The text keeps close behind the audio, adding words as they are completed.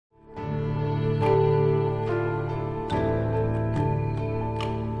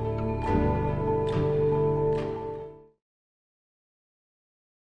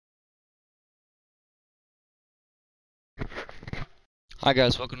Hi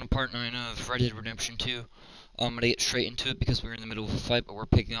guys, welcome to part 9 of Red Dead Redemption 2. I'm gonna get straight into it because we're in the middle of a fight, but we're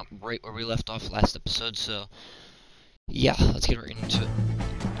picking up right where we left off last episode, so yeah, let's get right into it.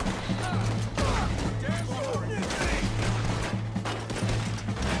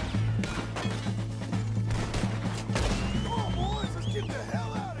 Come on, boys, let's get the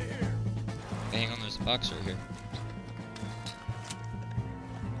hell out of here! Hang on, there's a box right here.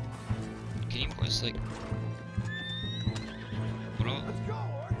 Can you boys, like... What all? Let's go,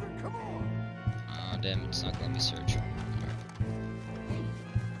 Arthur, come on! Oh, damn, it's not gonna let me search.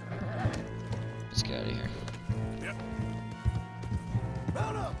 Alright. Let's get out of here. Yep.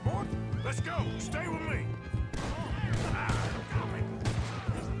 Mount up, Mort! Let's go! Stay with me!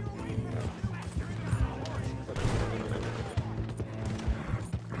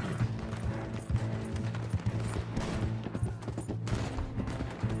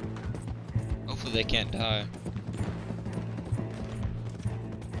 Hopefully they can't die.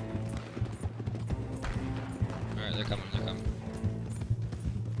 Alright, they're coming, they're coming.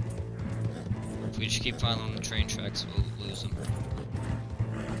 If we just keep following the train tracks, we'll lose them.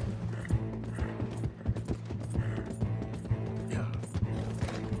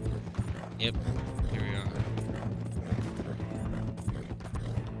 Yep, here we are.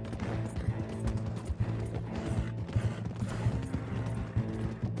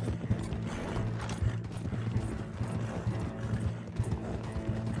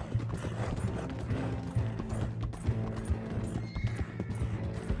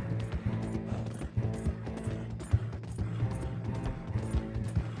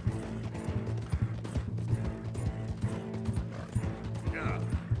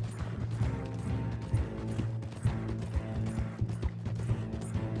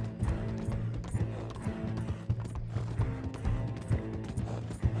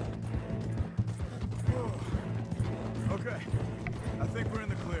 Okay, I think we're in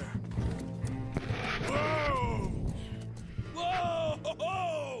the clear. Whoa!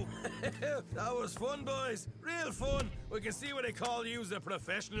 Whoa! That was fun, boys. Real fun. We can see what they call you the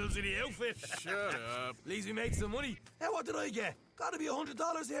professionals in the outfit. Shut up. At least we make some money. Hey, what did I get? Gotta be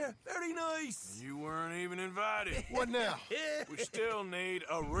 $100 here. Very nice. You weren't even invited. What now? We still need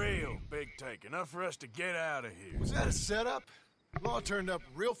a real big take, enough for us to get out of here. Was that a setup? Law turned up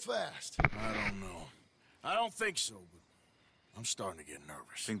real fast. I don't know. I don't think so, but I'm starting to get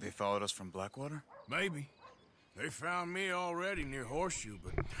nervous. Think they followed us from Blackwater? Maybe. They found me already near Horseshoe,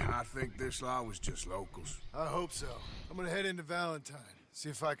 but I think this lot was just locals. I hope so. I'm gonna head into Valentine, see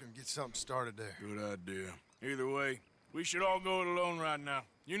if I can get something started there. Good idea. Either way, we should all go it alone right now.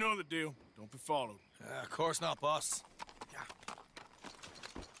 You know the deal. Don't be followed. Of course not, boss.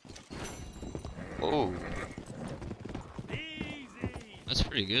 Whoa, Easy. that's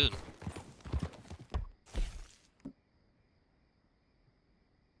pretty good.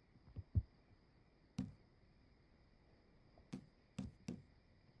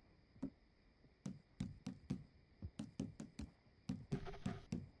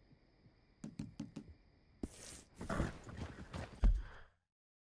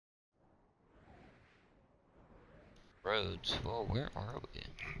 Roads. Well, where are we?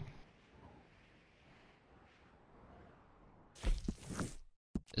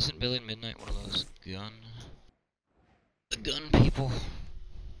 Isn't Billy Midnight one of those the gun people?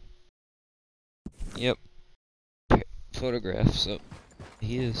 Yep. Photograph, so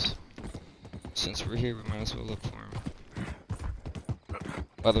he is. Since we're here, we might as well look for him.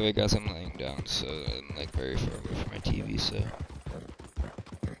 By the way, guys, I'm laying down, so I'm like very far away from my TV, so.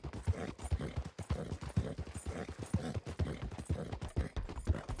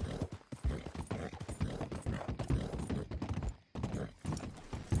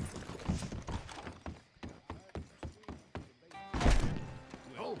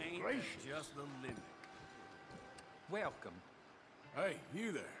 Oh, gracious. Just the limit. Welcome. Hey,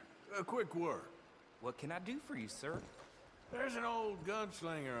 you there. A quick word. What can I do for you, sir? There's an old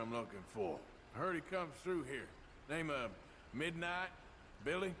gunslinger I'm looking for. Heard he comes through here. Name of Midnight?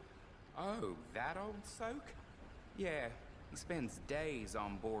 Billy? Oh, that old soak? Yeah, he spends days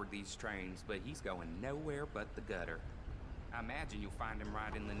on board these trains, but he's going nowhere but the gutter. I imagine you'll find him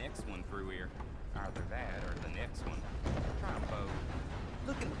right in the next one through here. Either that or the next one. Try 'em both.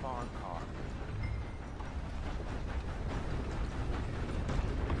 Look in the bar car.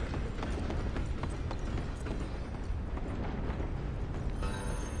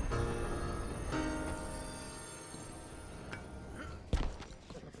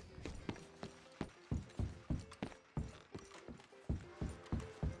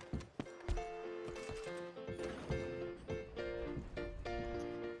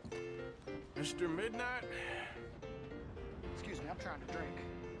 Mr. Midnight? Excuse me, I'm trying a drink.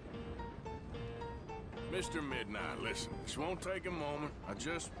 Mr. Midnight, listen, this won't take a moment. I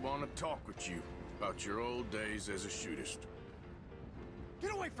just want to talk with you about your old days as a shootist.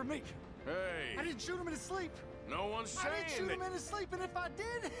 Get away from me! Hey! I didn't shoot him in his sleep! No one's I saying didn't shoot that... him in his sleep, and if I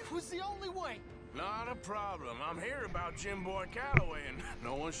did, it was the only way! Not a problem. I'm here about Jim Boy Calloway, and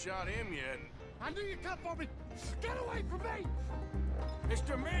no one shot him yet. I knew you'd come for me! Get away from me!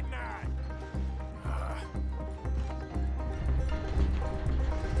 Mr. Midnight!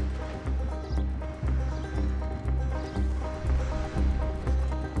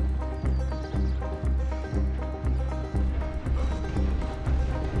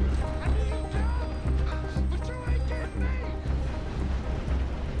 I knew you'd come! But you ain't getting me!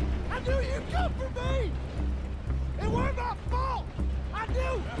 I knew you'd come for me! It weren't my fault! I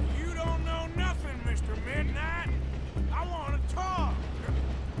knew! You don't know nothing, Mr. Midnight. I want to talk.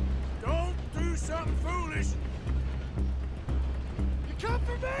 Don't do something foolish. You come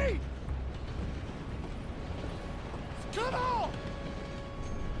for me! Come on!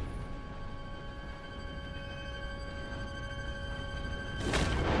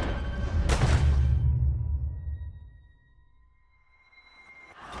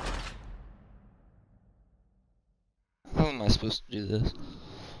 How am I supposed to do this?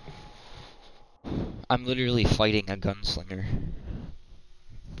 I'm literally fighting a gunslinger.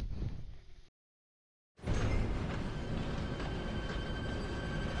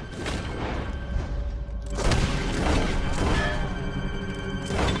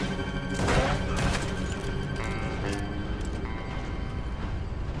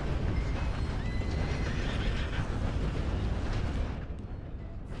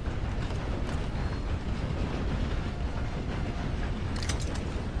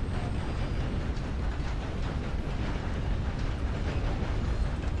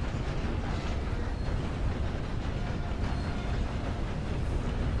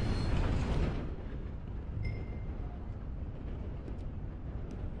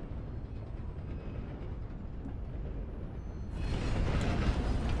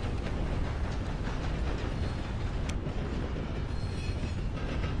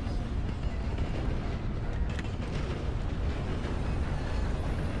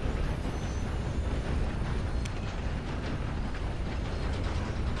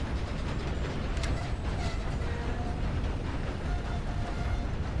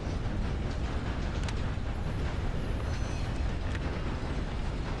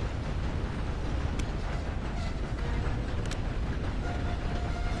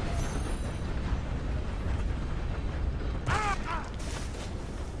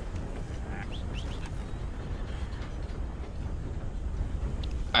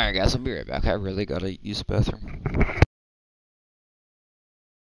 Alright guys, I'll be right back. I really gotta use the bathroom.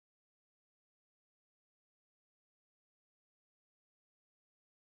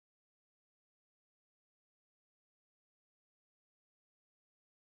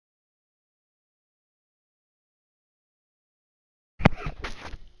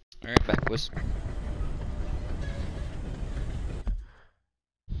 Alright, back boys.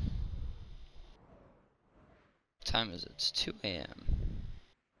 Time is it's 2 a.m.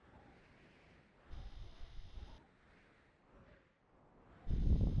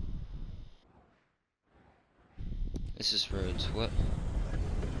 This is Rhodes. What?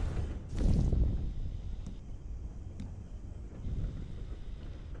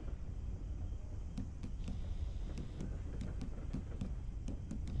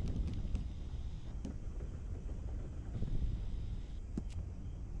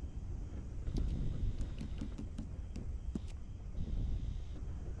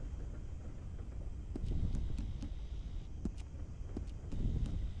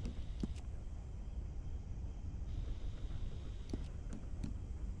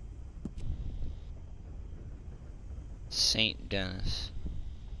 St. Denis.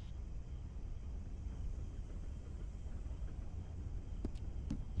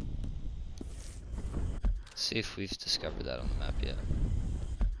 Let's see if we've discovered that on the map yet.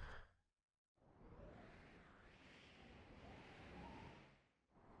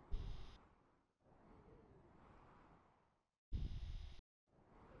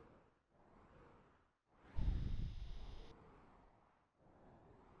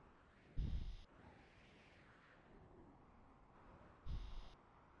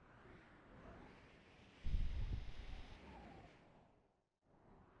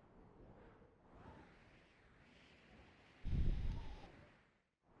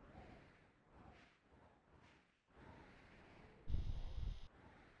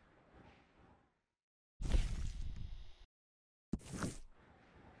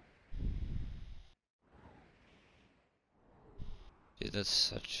 Dude,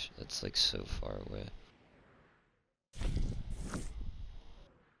 that's like so far away.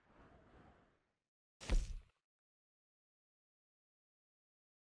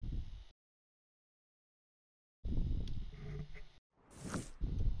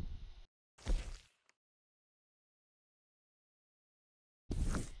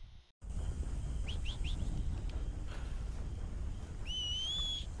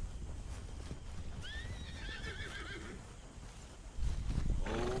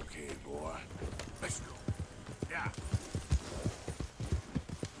 Okay, boy. Let's go. Yeah.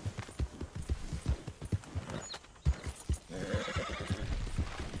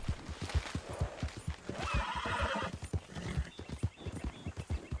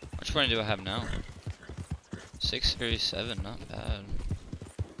 How much money do I have now? 637, not bad.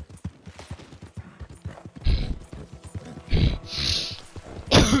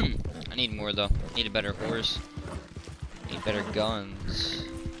 I need more though. Need a better horse. Need better guns.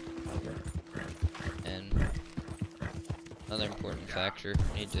 And another important factor,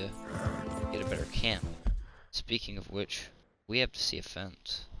 need to get a better camp. Speaking of which, we have to see a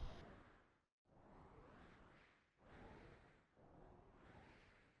fence.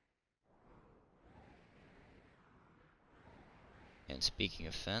 And speaking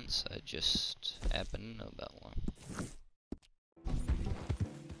of fence, I just happen to know about one.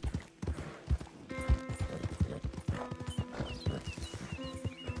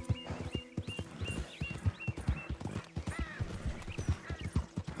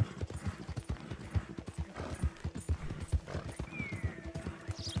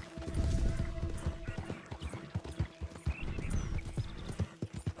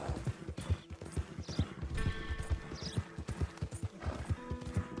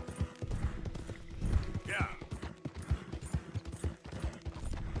 Yeah.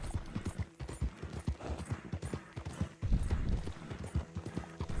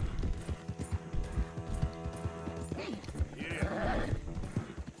 Yeah.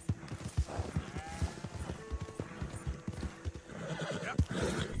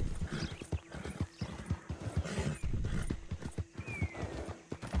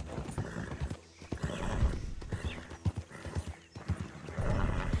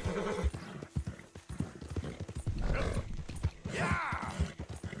 Yeah.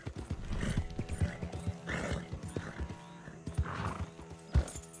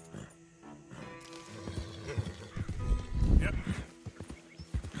 Yep.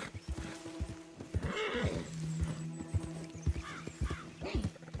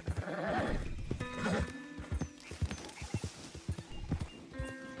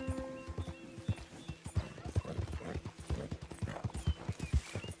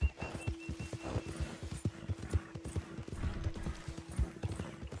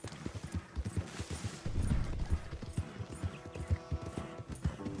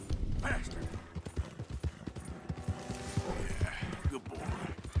 Faster. Yeah, good boy.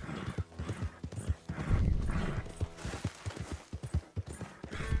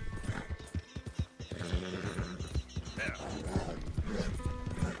 Yeah.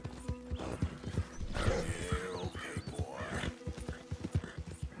 Yeah, okay, boy.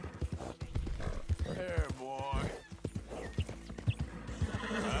 There, boy.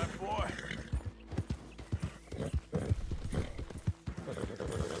 Right, boy.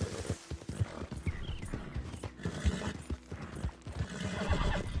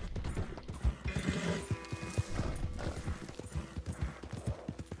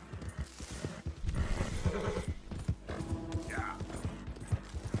 Yeah.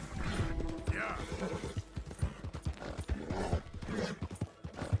 Yeah.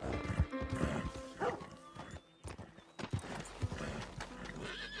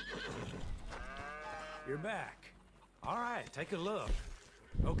 You're back. All right, take a look.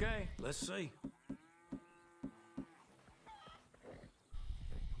 Okay, let's see.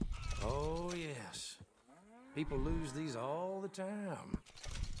 Oh, yes. People lose these all the time.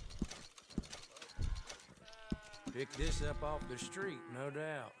 Pick this up off the street, no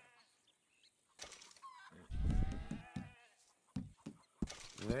doubt.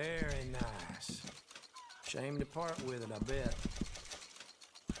 Very nice. Shame to part with it, I bet.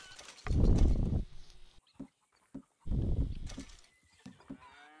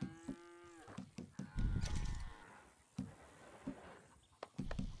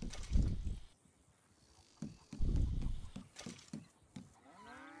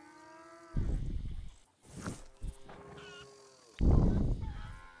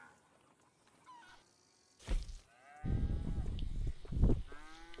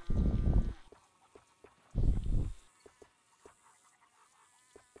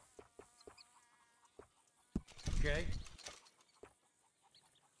 Okay.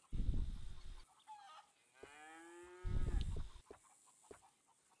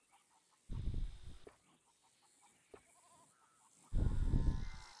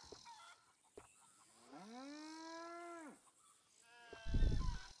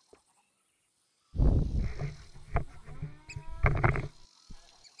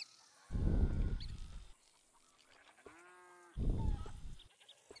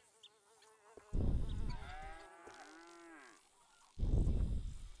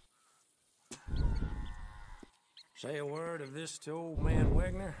 Say a word of this to old man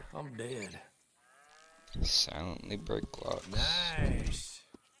Wagner, I'm dead. Silently break locks. Nice.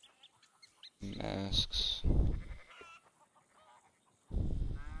 Masks.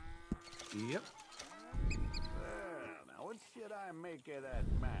 Yep. Well, now what should I make of that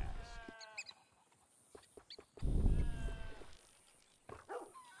mask?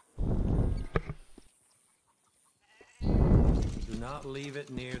 Do not leave it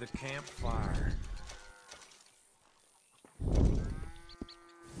near the campfire.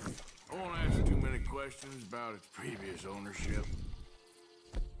 I won't ask too many questions about its previous ownership.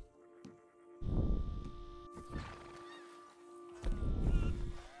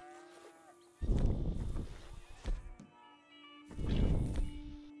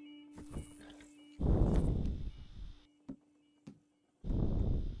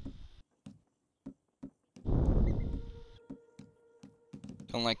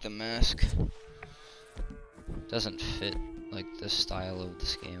 Don't like the mask. Doesn't fit like the style of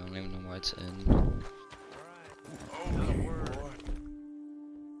this game. I don't even know why it's in. Okay, boy.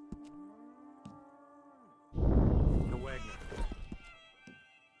 The Wagner.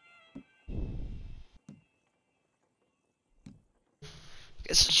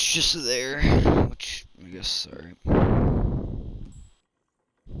 Guess it's just there. Which I guess sorry.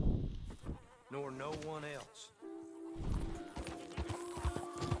 Nor no one else.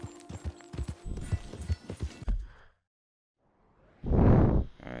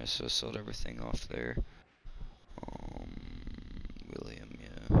 Alright, so I sold everything off there. William,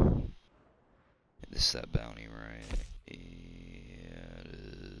 yeah. This is that bounty, right? Yeah, it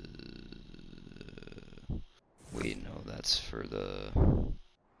is. Wait, no, that's for the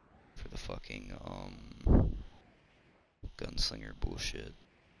fucking, gunslinger bullshit.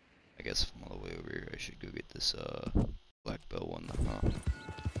 I guess if I'm all the way over here, I should go get this, black belt one, huh?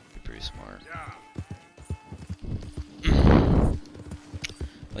 Be pretty smart.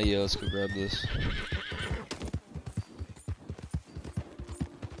 Oh yeah, let's go grab this.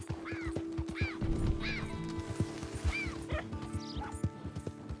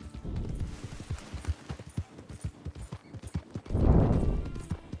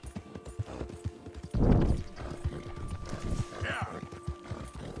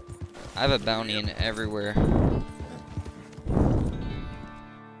 I have a bounty in everywhere.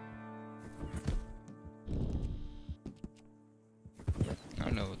 I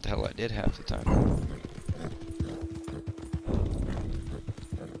don't know what the hell I did half the time.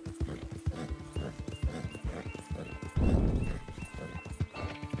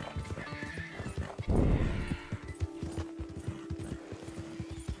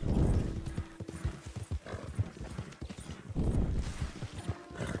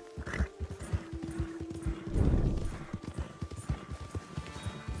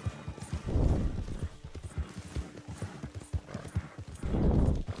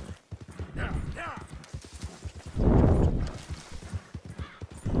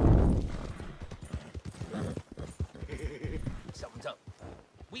 Something's up.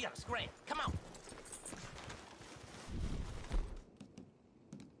 We gotta scram. Come on.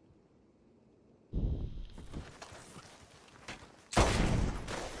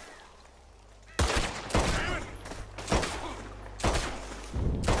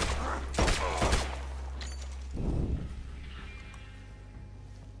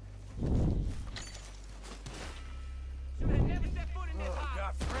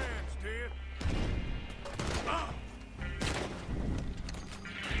 Got friends, do you?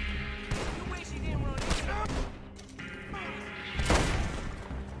 You wish he didn't run into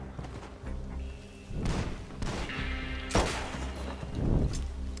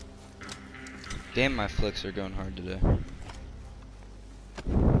Damn, my flicks are going hard today.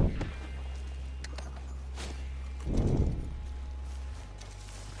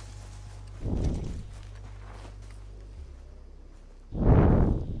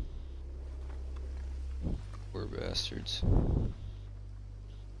 Poor bastards.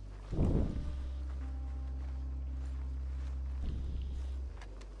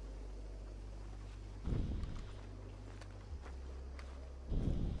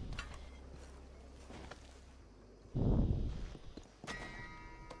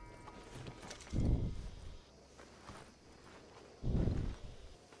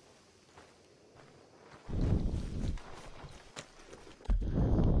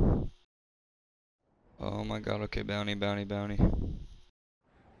 Oh my god, okay, bounty, bounty, bounty.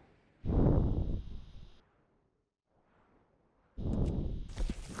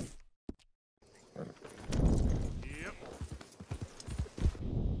 Yep.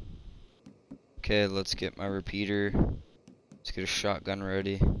 Okay, let's get my repeater. Let's get a shotgun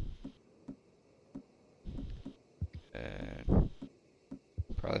ready. And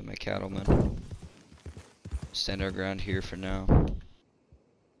probably my cattlemen. Stand our ground here for now.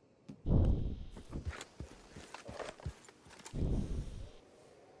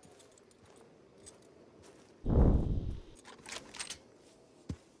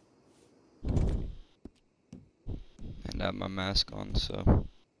 And I have my mask on, so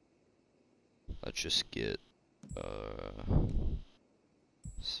let's just get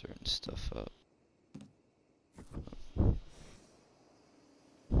certain stuff up.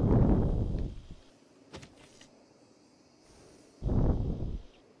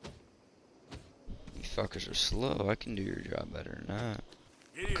 You fuckers are slow. I can do your job better than that.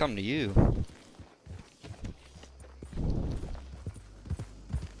 I'll come to you.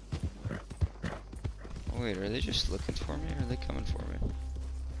 Oh, wait, are they just looking for me or are they coming for me?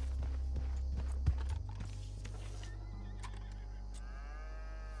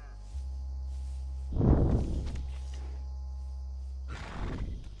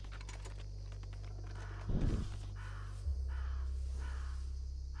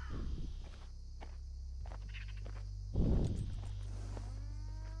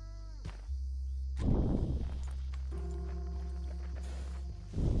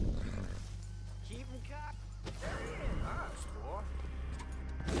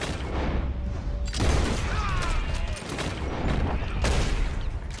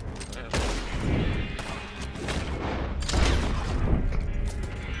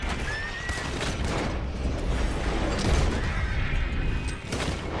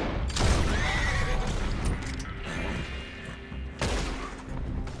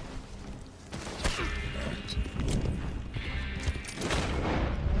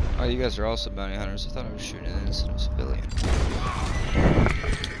 Oh, you guys are also bounty hunters. I thought I was shooting an innocent civilian.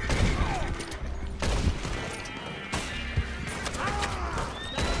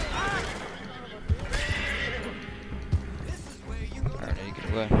 Alright, now you get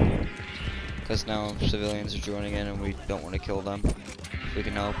away. Because now civilians are joining in and we don't want to kill them. If we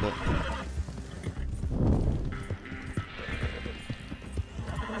can help it.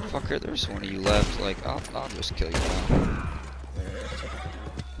 Fucker, there's one of you left. Like, I'll just kill you now.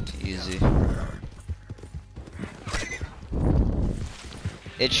 Easy.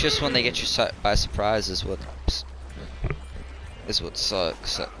 It's just when they get you by surprise is what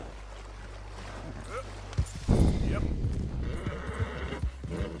sucks. Yep.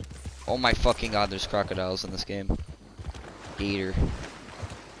 Oh my fucking god, there's crocodiles in this game. Gator.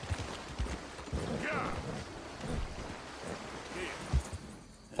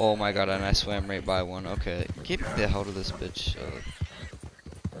 Oh my god, and I swam right by one. Okay, get me the hell to this bitch.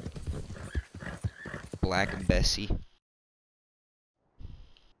 Black Bessie.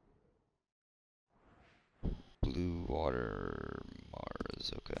 Blue water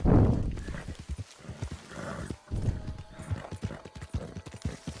Mars, okay.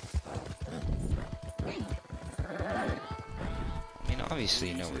 I mean, obviously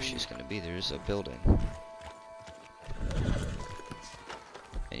you know where she's gonna be. There's a building.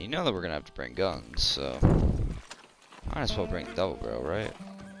 And you know that we're gonna have to bring guns, so might as well bring double barrel, right?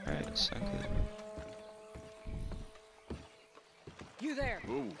 Right, sound good. You there?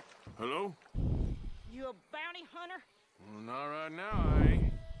 Whoa. Hello? You a bounty hunter? Well, not right now, I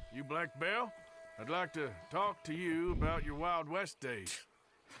ain't. You Black Belle? I'd like to talk to you about your Wild West days.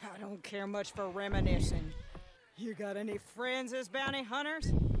 I don't care much for reminiscing. You got any friends as bounty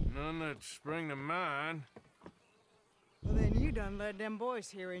hunters? None that spring to mind. Well, then you done led them boys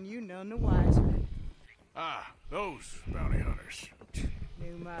here and you none the wiser. Ah, those bounty hunters.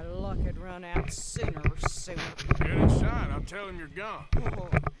 Knew my luck had run out sooner or sooner. Get inside, I'll tell him you're gone.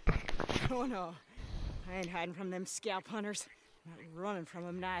 Oh no, I ain't hiding from them scalp hunters. Not running from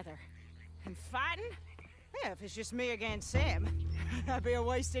them neither. And fighting? Yeah, if it's just me against them, that'd be a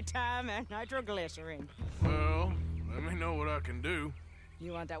waste of time and nitroglycerin. Well, let me know what I can do.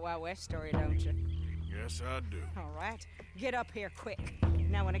 You want that Wild West story, don't you? Yes, I do. All right, get up here quick.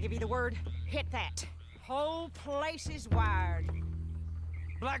 Now when I give you the word, hit that. Whole place is wired.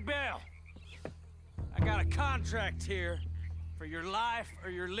 Black Belle, I got a contract here for your life or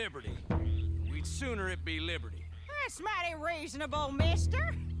your liberty. We'd sooner it be liberty. That's mighty reasonable,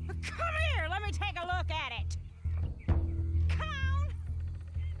 mister. Come here, let me take a look at it. Come on.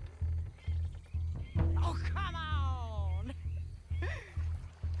 Oh, come on.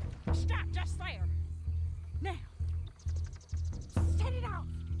 Stop just there. Now, set it off.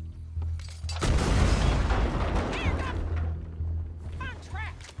 Here, go.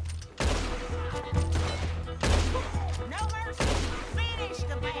 Contract. No mercy. Finish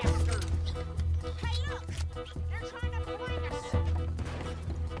the bastard. Hey, look. They're trying to flank us.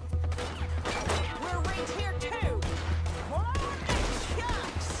 We're right here, too.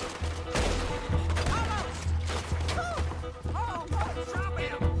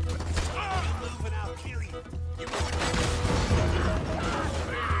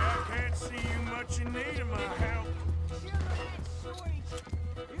 my help. Sugar, that's sweet.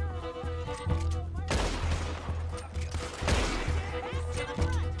 You're back to the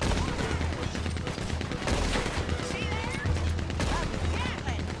front. See there? A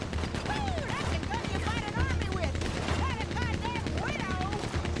Gatling. Woo, that's the gun you fight an army with. Not a goddamn widow.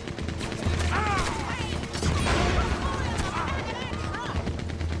 Hey, put oil on the back of that truck.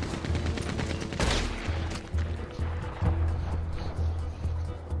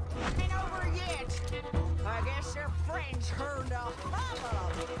 Ain't over yet. I guess their friends heard a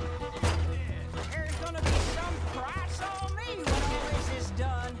hubbub. There's gonna be some price on me when all this is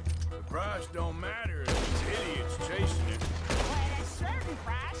done. The price don't matter if it's idiots chasing you. Well, at a certain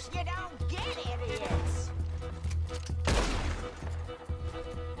price, you don't get idiots.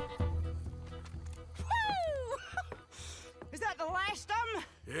 Woo! Is that the last of them?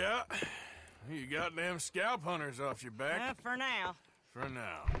 Yeah. You got them scalp hunters off your back. For now. For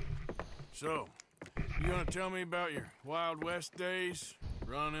now. So, you gonna tell me about your Wild West days?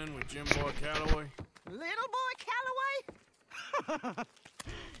 Running with Jim Boy Calloway? Little boy Calloway?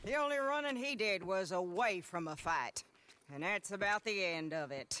 The only running he did was away from a fight. And that's about the end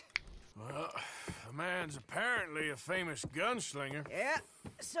of it. Well, the man's apparently a famous gunslinger. Yeah,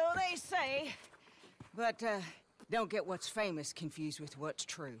 so they say. But, don't get what's famous confused with what's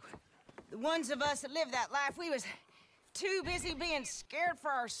true. The ones of us that lived that life, we was too busy being scared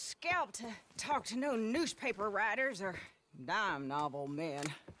for our scalp to talk to no newspaper writers or dime novel men.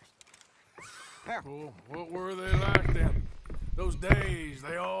 Well, what were they like then? Those days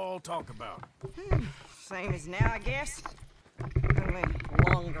they all talk about. Same as now, I guess. Only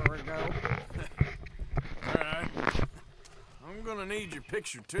longer ago. All right. I'm gonna need your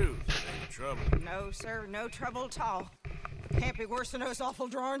picture, too, if there's any trouble. No, sir, no trouble at all. Can't be worse than those awful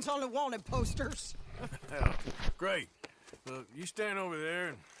drawings on the wanted posters. Hell, great. Look, you stand over there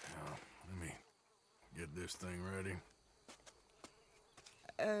and... let me get this thing ready.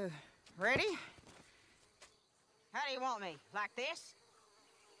 Ready? How do you want me? Like this?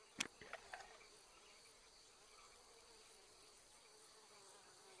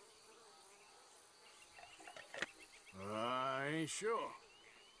 I ain't sure.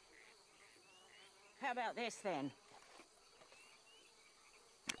 How about this, then?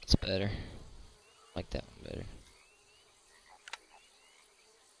 It's better. I like that one better.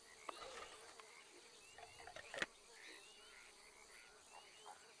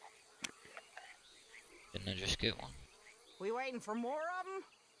 Didn't I just get one? We waiting for more of them?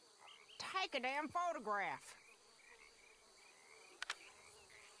 Take a damn photograph.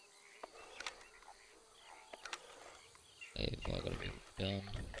 They've all gotta be done.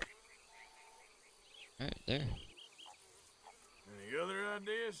 Alright, there. Any other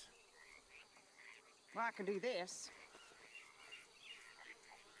ideas? Well, I can do this.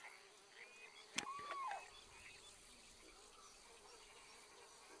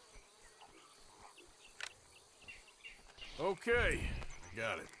 Okay,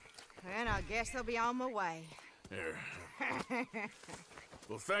 got it. And I guess they'll be on my way. There.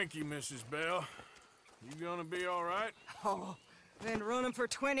 Well, thank you, Mrs. Bell. You gonna be all right? Oh, been running for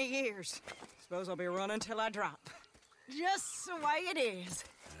 20 years. Suppose I'll be running till I drop. Just the way it is.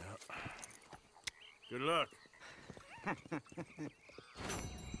 Yeah. Good luck.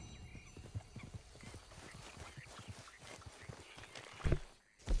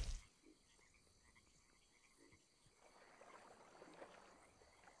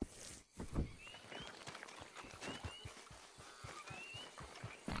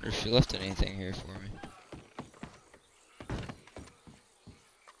 Wonder if she left anything here for me.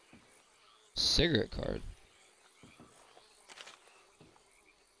 Cigarette card.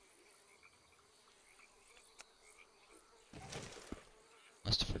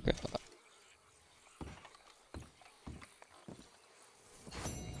 Must have forgot.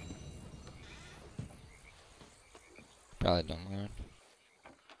 Probably don't learn.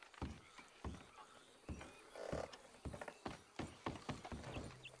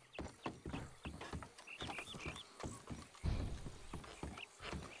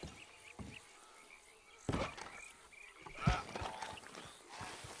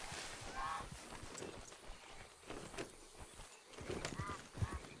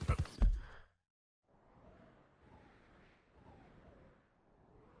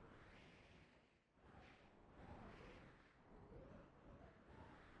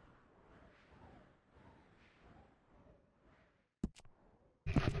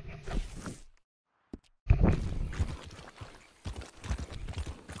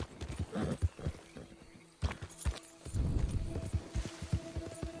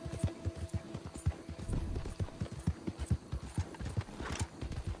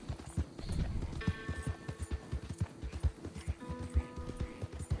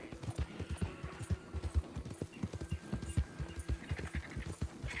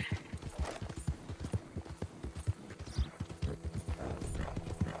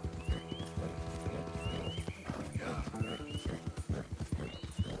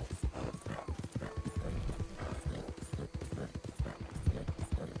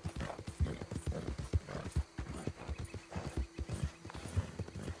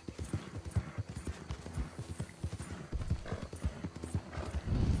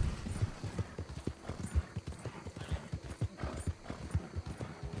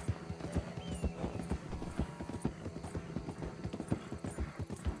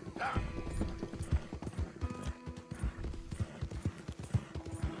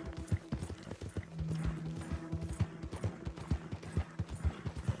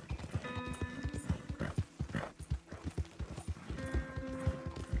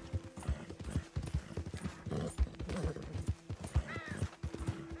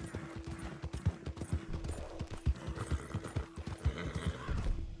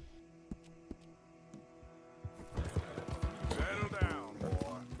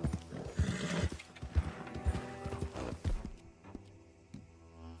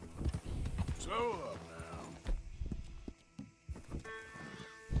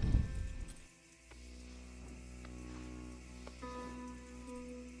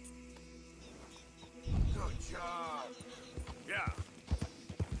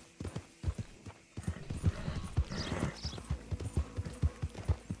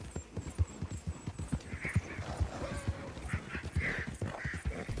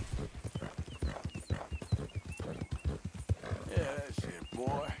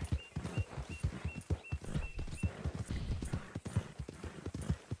 boy.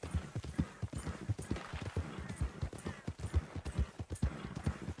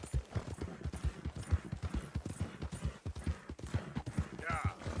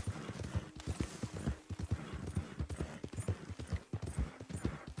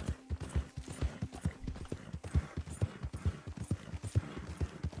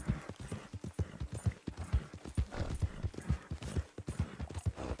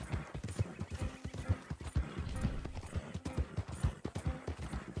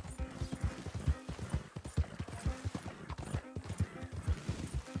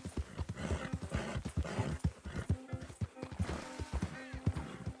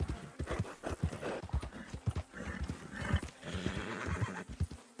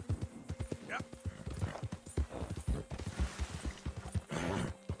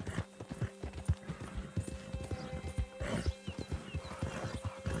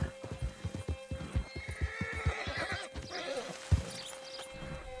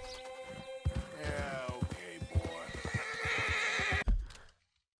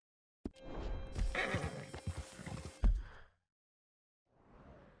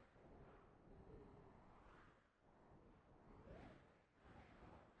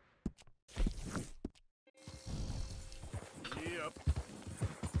 Yep.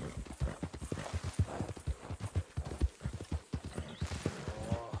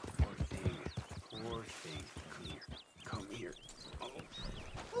 Oh, poor thing. Come here. Come here. Oh.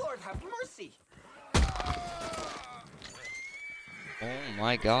 Lord have mercy! Oh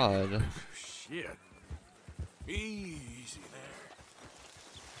my god. Shit. Easy there.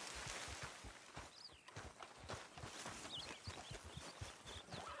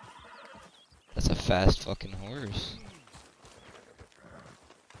 That's a fast fucking horse.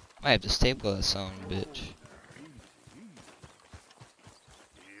 Might have to stable that son of a bitch.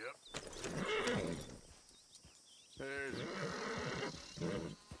 Yep. There's...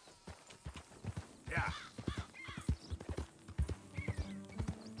 Yeah.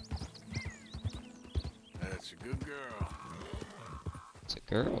 That's a good girl. It's a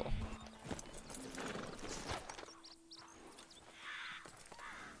girl.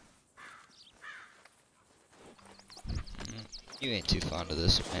 You ain't too fond of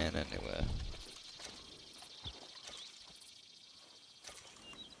this man anyway.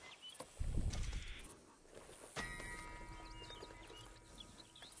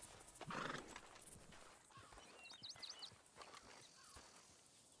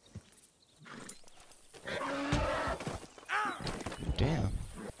 Damn.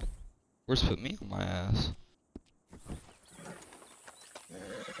 Horse put me on my ass.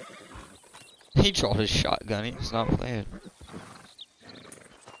 He draws his shotgun, he's not playing.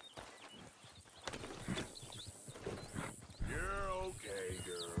 You're okay,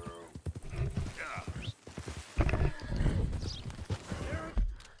 girl.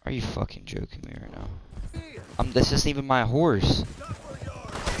 Are you fucking joking me right now? This isn't even my horse.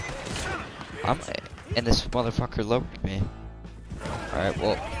 And this motherfucker lowered me. Alright,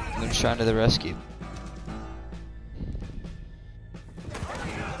 well, Moonshine to the rescue.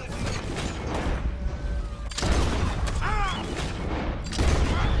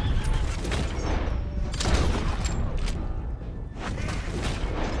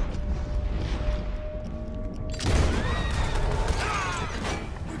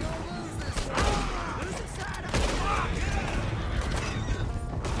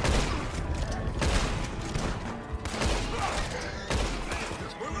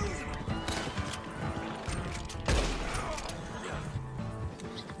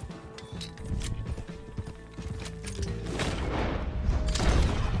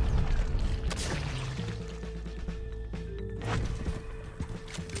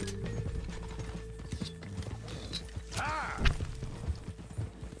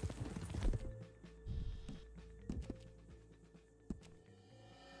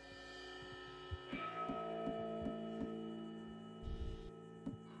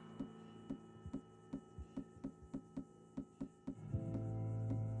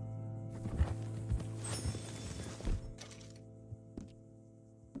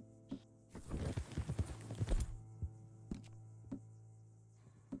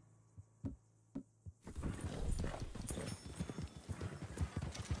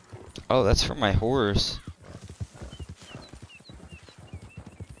 Oh, that's for my horse.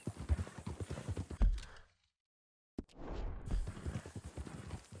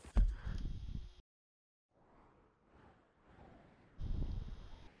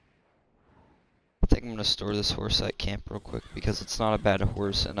 I think I'm gonna store this horse at camp real quick because it's not a bad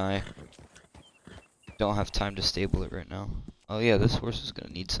horse and I don't have time to stable it right now. Oh yeah, this horse is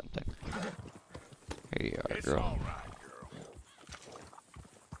gonna need something. Here you are, It's girl. all right,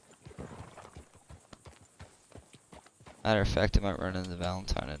 girl. Matter of fact, I might run into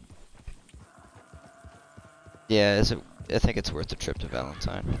Valentine and... Yeah, I think it's worth the trip to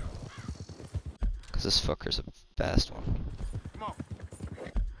Valentine. Cause this fucker's a fast one. Come on.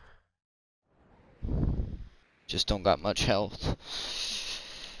 Just don't got much health.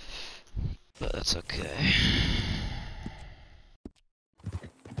 But that's okay.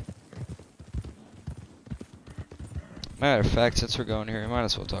 Matter of fact, since we're going here, we might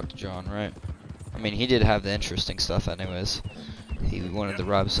as well talk to John, right? I mean, he did have the interesting stuff anyways. He wanted to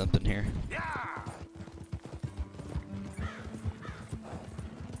rob something here.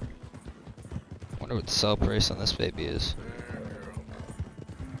 Wonder what the sell price on this baby is.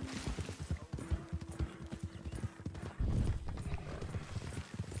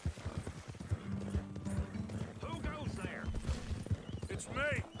 Who goes there? It's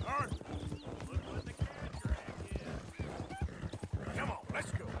me, Arthur. Look what the capture is. Come on,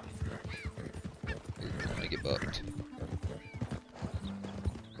 let's go. I'm gonna get bucked.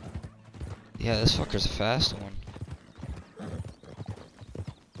 Yeah, this fucker's a fast one.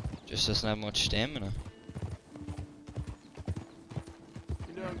 Just doesn't have much stamina.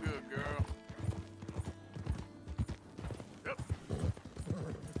 You done good, girl. Yep.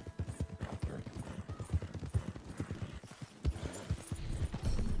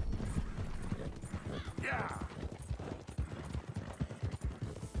 Yeah.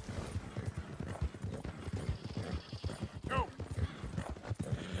 Go.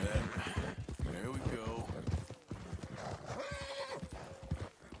 There we go.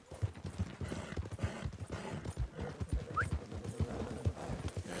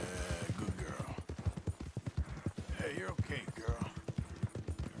 Good girl. Hey, you're okay, girl.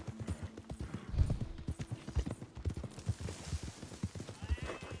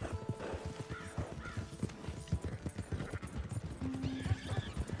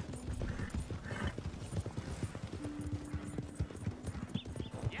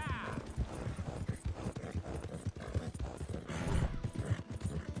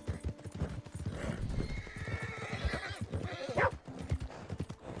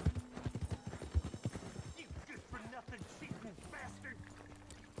 You good-for-nothing cheating bastard!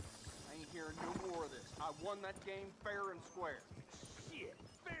 I ain't hearing no more of this. I won that game fair and square. Shit,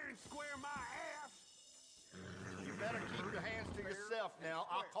 fair and square my ass! You better keep your hands to yourself now.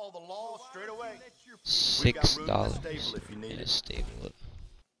 I'll call the law straight away. $6 in a stable.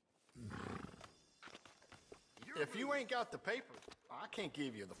 If you ain't got the paper, I can't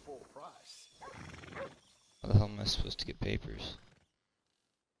give you the full price. How the hell am I supposed to get papers?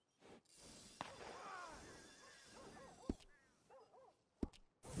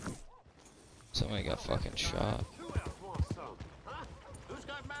 Somebody got fucking shot. Who else wants some? Huh? Who's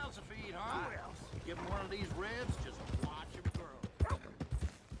got mouths to feed, huh? Who else? Give him one of these ribs, just watch him grow.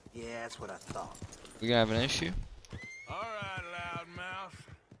 Yeah, that's what I thought. We gonna have an issue? All right, loudmouth.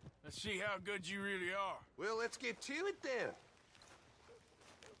 Let's see how good you really are. Well, let's get to it then.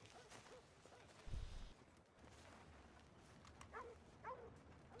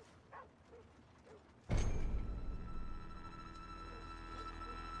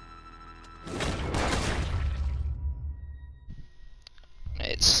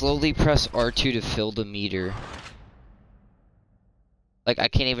 Right, slowly press R2 to fill the meter. Like, I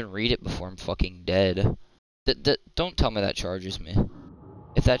can't even read it before I'm fucking dead. Don't tell me that charges me.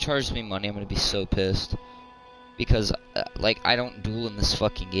 If that charges me money, I'm gonna be so pissed. Because, like, I don't duel in this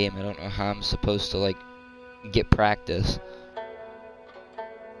fucking game. I don't know how I'm supposed to, like, get practice.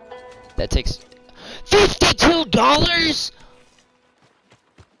 That takes... $52?!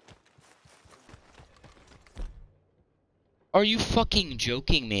 Are you fucking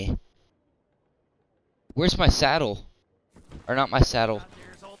joking me? Where's my saddle? Or not my saddle.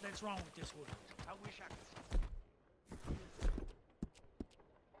 There's all that's wrong with this one. I wish I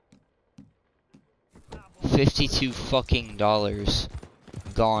could. $52 fucking dollars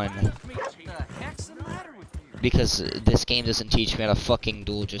gone. What the heck's the matter with you? Because this game doesn't teach me how to fucking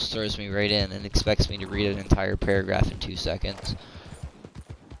duel, just throws me right in and expects me to read an entire paragraph in 2 seconds.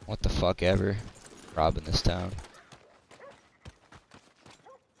 What the fuck ever. Robbing this town.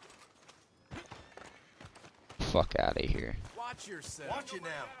 Fuck out of here. Watch yourself. Watch it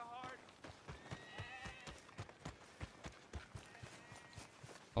now.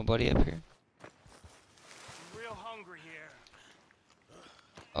 Nobody up here? I'm real hungry here.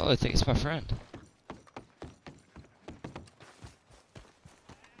 Oh, I think it's my friend.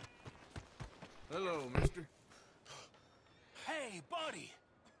 Hello, mister. Hey, buddy.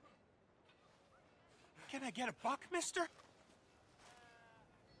 Can I get a buck, mister?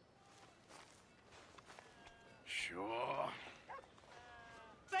 Sure.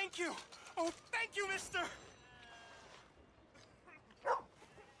 Thank you! Oh, thank you, mister!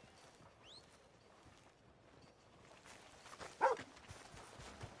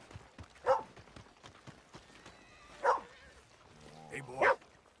 Hey, boy.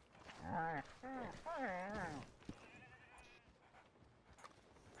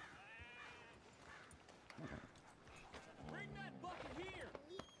 Bring that bucket here!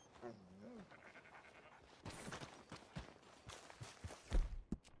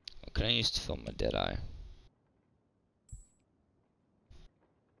 What can I use to film a dead eye?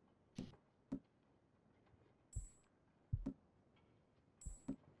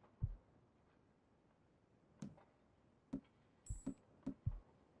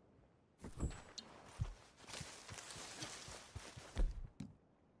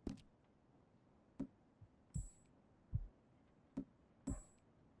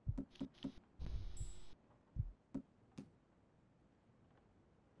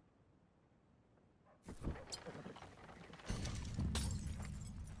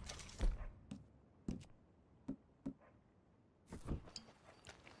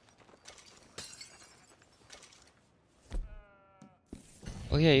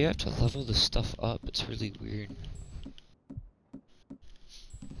 Oh yeah, you have to level this stuff up. It's really weird.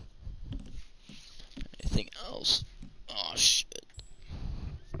 Anything else? Oh shit.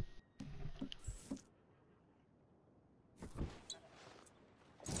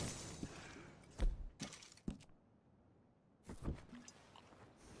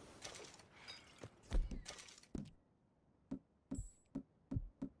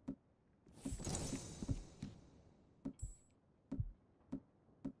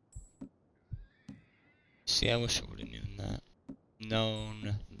 See, I wish I would have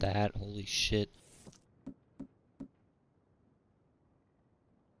known that. Holy shit.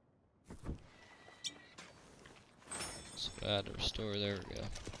 So I had to restore. There we go.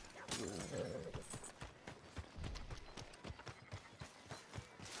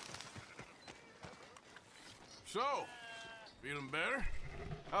 So, feeling better?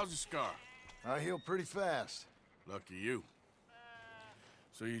 How's the scar? I heal pretty fast. Lucky you.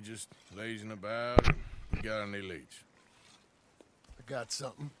 So you just lazing about and you got any leads? I got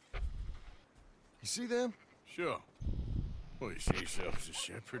something. You see them? Sure. Well, you see yourself as a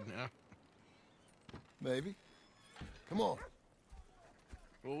shepherd now? Maybe. Come on.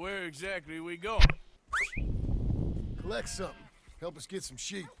 Well, where exactly are we going? Collect something. Help us get some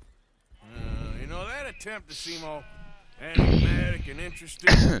sheep. You know, that attempt to seem all enigmatic and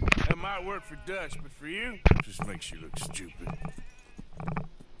interesting, that might work for Dutch, but for you, just makes you look stupid.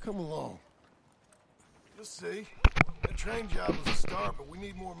 Come along. You'll see. That train job was a start, but we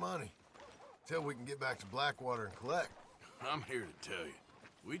need more money. Till we can get back to Blackwater and collect. I'm here to tell you,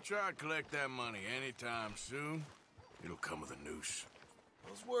 we try to collect that money anytime soon, it'll come with a noose.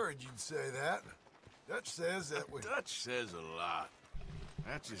 I was worried you'd say that. Dutch says that we... Dutch says a lot.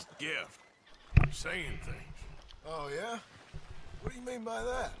 That's his gift. Saying things. Oh, yeah? What do you mean by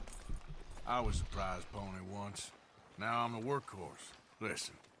that? I was a prize pony once. Now I'm a workhorse.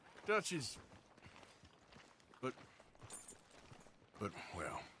 Listen, Dutch is... But,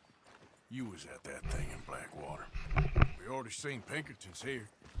 well, you was at that thing in Blackwater. We already seen Pinkertons here.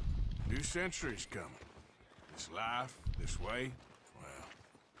 New century's coming. This life, this way, well,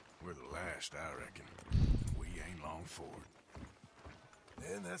 we're the last, I reckon. We ain't long for it.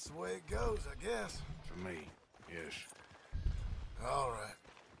 Then that's the way it goes, I guess. For me, yes. All right.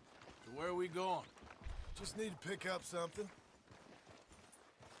 So where are we going? Just need to pick up something.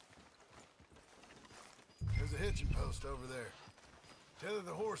 There's a hitching post over there. Tether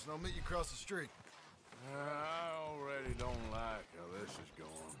the horse and I'll meet you across the street. I already don't like how this is going.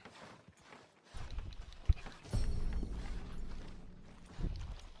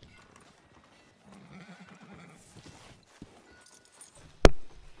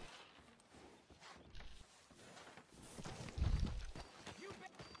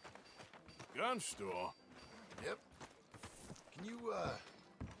 Gun store? Yep. Can you,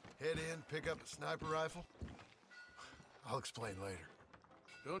 head in, pick up a sniper rifle? I'll explain later.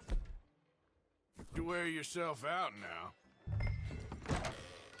 Don't you wear yourself out now.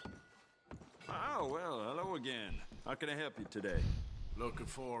 Oh, well, hello again. How can I help you today? Looking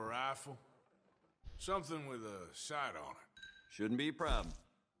for a rifle? Something with a sight on it. Shouldn't be a problem.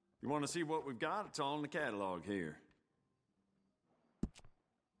 You want to see what we've got? It's all in the catalog here.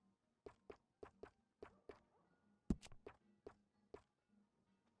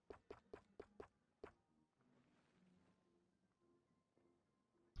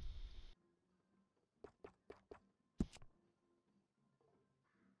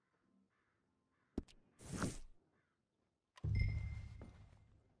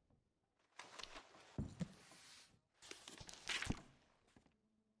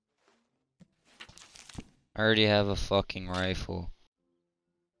 I already have a fucking rifle.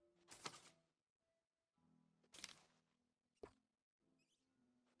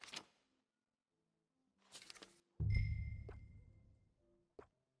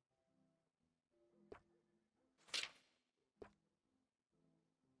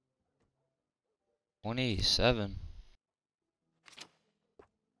 $187.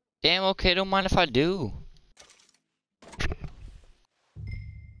 Damn, okay, don't mind if I do.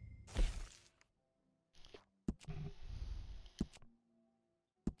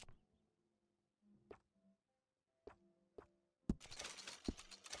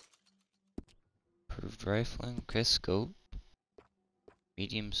 Improved rifling, okay, scope.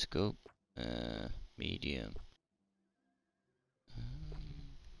 Medium scope, medium.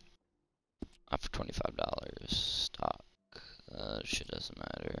 Up for $25. Stock, shit doesn't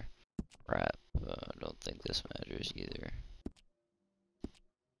matter. Wrap, I don't think this matters either.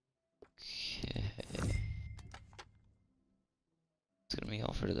 Okay. It's gonna be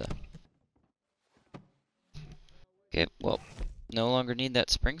all for today. Okay, well, no longer need that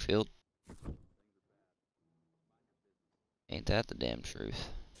Springfield. Ain't that the damn truth?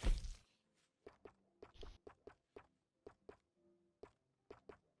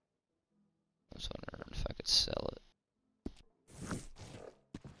 I was wondering if I could sell it.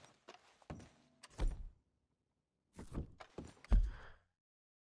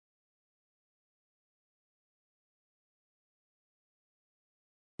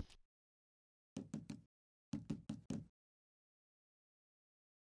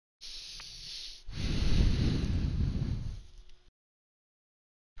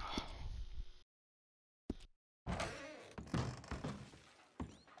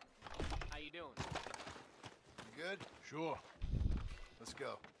 How you doing? You good? Sure. Let's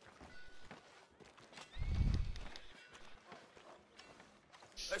go.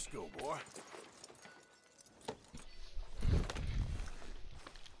 Let's go, boy.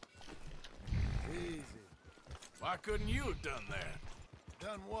 Easy. Why couldn't you have done that?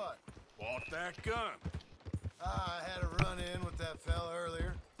 Done what? Bought that gun. I had a run-in with that fella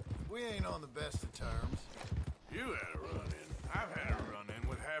earlier. We ain't on the best of terms. You had a run-in. I've had a run-in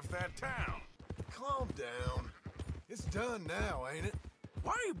with half that town. Calm down. It's done now, ain't it?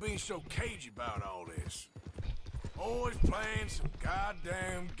 Why are you being so cagey about all this? Always playing some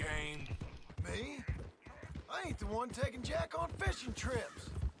goddamn game. Me? I ain't the one taking Jack on fishing trips.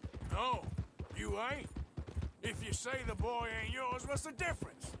 No, you ain't. If you say the boy ain't yours, what's the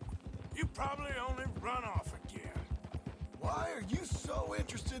difference? You probably only run off again. Why are you so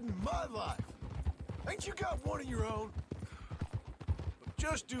interested in my life? Ain't you got one of your own?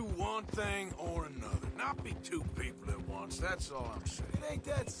 Just do one thing or another. Not be two people at once, that's all I'm saying. It ain't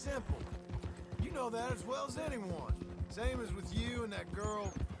that simple. You know that as well as anyone. Same as with you and that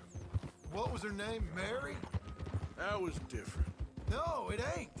girl... What was her name? Mary? That was different. No, it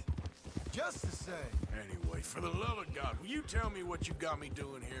ain't. Just the same. Anyway, for the love of God, will you tell me what you got me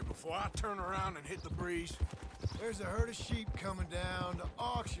doing here before I turn around and hit the breeze? There's a herd of sheep coming down to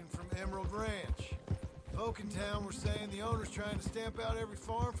auction from Emerald Ranch. Folk in town were saying the owner's trying to stamp out every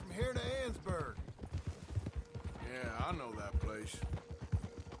farm from here to Ansburg. Yeah, I know that place.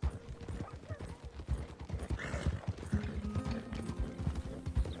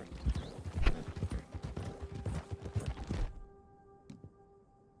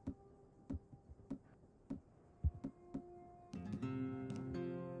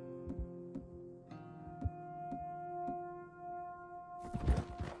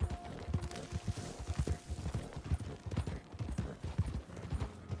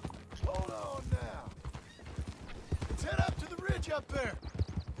 Hold on now. Let's head up to the ridge up there.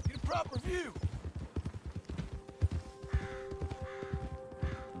 Get a proper view.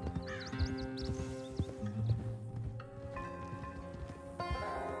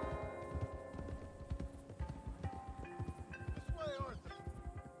 This way, Arthur.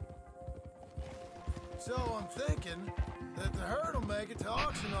 So I'm thinking that the herd will make it to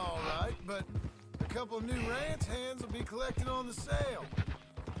auction all right, but a couple of new ranch hands will be collecting on the sale.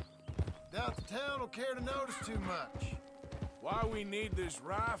 Doubt the town will care to notice too much. Why we need this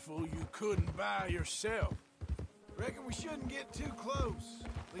rifle you couldn't buy yourself? Reckon we shouldn't get too close.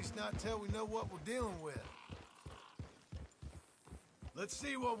 At least not till we know what we're dealing with. Let's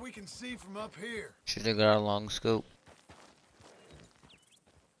see what we can see from up here. Should've got a long scope.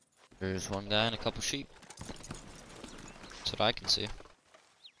 There's one guy and a couple sheep. That's what I can see.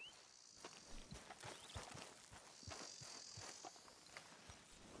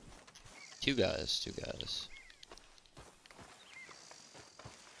 Two guys.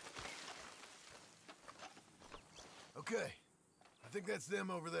 Okay, I think that's them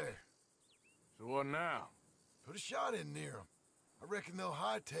over there. So what now? Put a shot in near them. I reckon they'll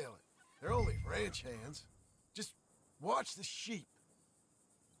hightail it. They're only ranch hands. Just watch the sheep.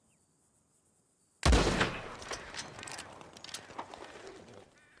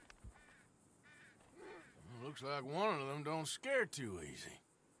 Looks like one of them don't scare too easy.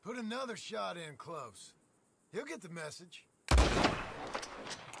 Put another shot in close. He'll get the message.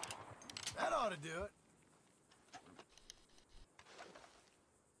 That ought to do it.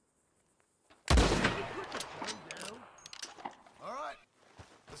 All right,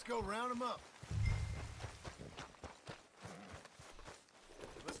 let's go round them up.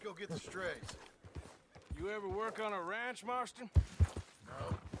 Let's go get the strays. You ever work on a ranch, Marston?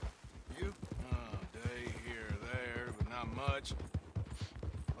 No. You? Oh, day here or there, but not much.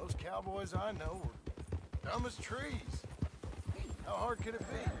 Most cowboys I know are dumb as trees. How hard could it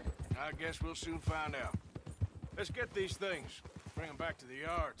be? I guess we'll soon find out. Let's get these things. Bring them back to the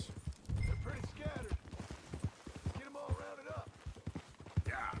yards. They're pretty scattered. Get them all rounded up.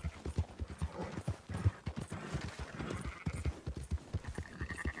 Yeah.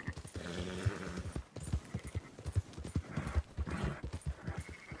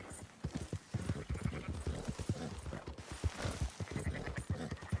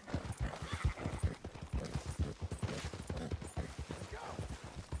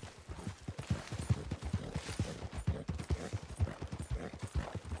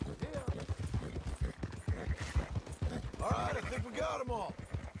 All right, I think we got them all.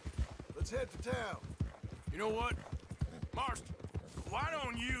 Let's head for town. You know what? Marston, why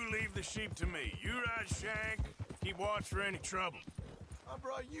don't you leave the sheep to me? You ride Shank, keep watch for any trouble. I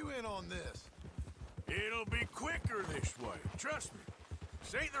brought you in on this. It'll be quicker this way, trust me.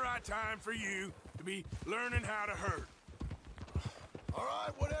 This ain't the right time for you to be learning how to herd. All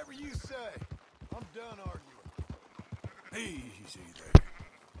right, whatever you say. I'm done arguing. Easy there.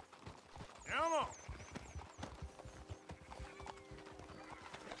 Come on.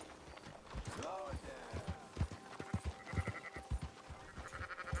 Slow it down.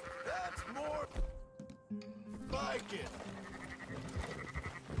 That's more like it.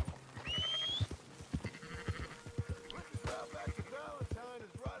 Quickest route back to Valentine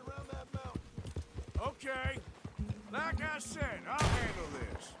is right around that mountain. Okay. Like I said, I'll handle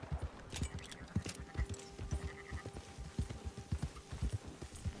this.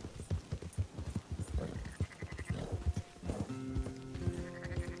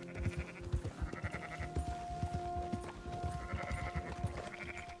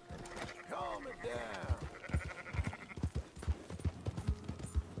 Calm it down.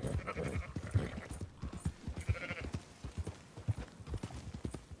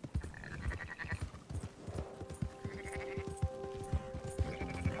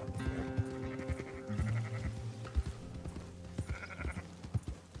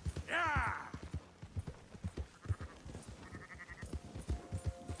 Yeah!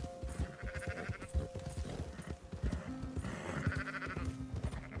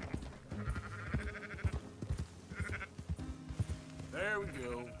 There we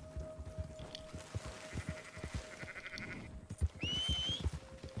go.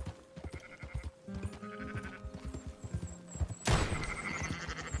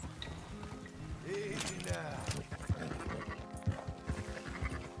 Easy now.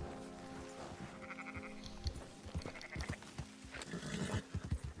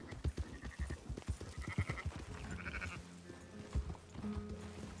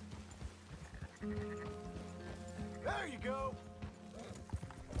 There you go.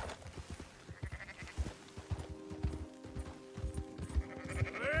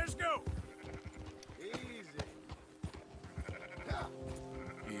 Let's go. Easy. Yeah.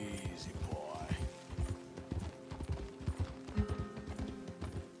 Easy, boy.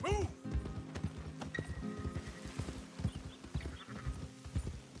 Move!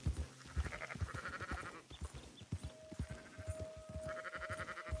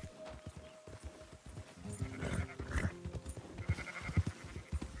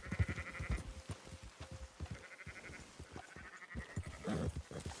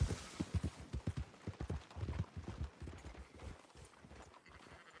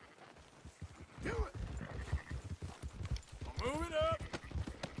 Do it. Move it up.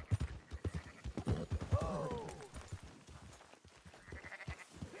 Oh.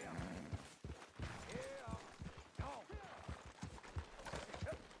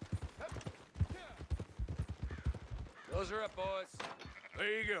 Those are up, boys.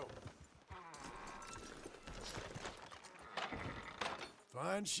 There you go.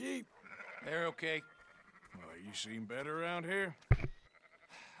 Fine sheep. They're okay. Well, you seem better around here.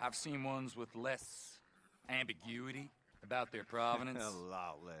 I've seen ones with less ambiguity, about there, Providence? A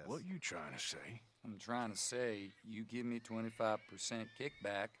lot less. What you trying to say? I'm trying to say you give me 25%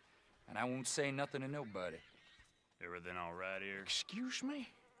 kickback, and I won't say nothing to nobody. Everything all right here? Excuse me?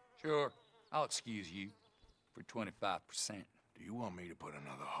 Sure, I'll excuse you for 25%. Do you want me to put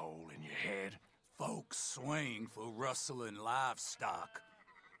another hole in your head? Folks swing for rustling livestock.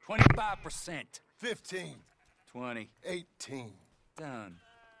 25%. 15. 20. 18. Done.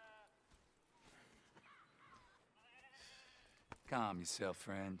 Calm yourself,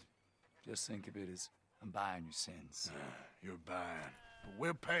 friend. Just think of it as I'm buying your sins. You're buying, but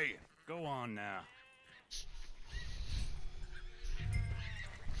we're paying. Go on now.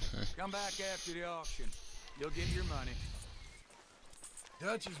 Come back after the auction. You'll get your money.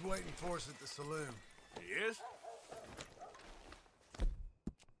 Dutch is waiting for us at the saloon. He is?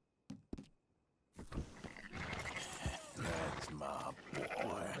 That's my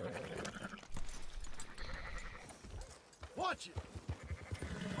boy. Watch it!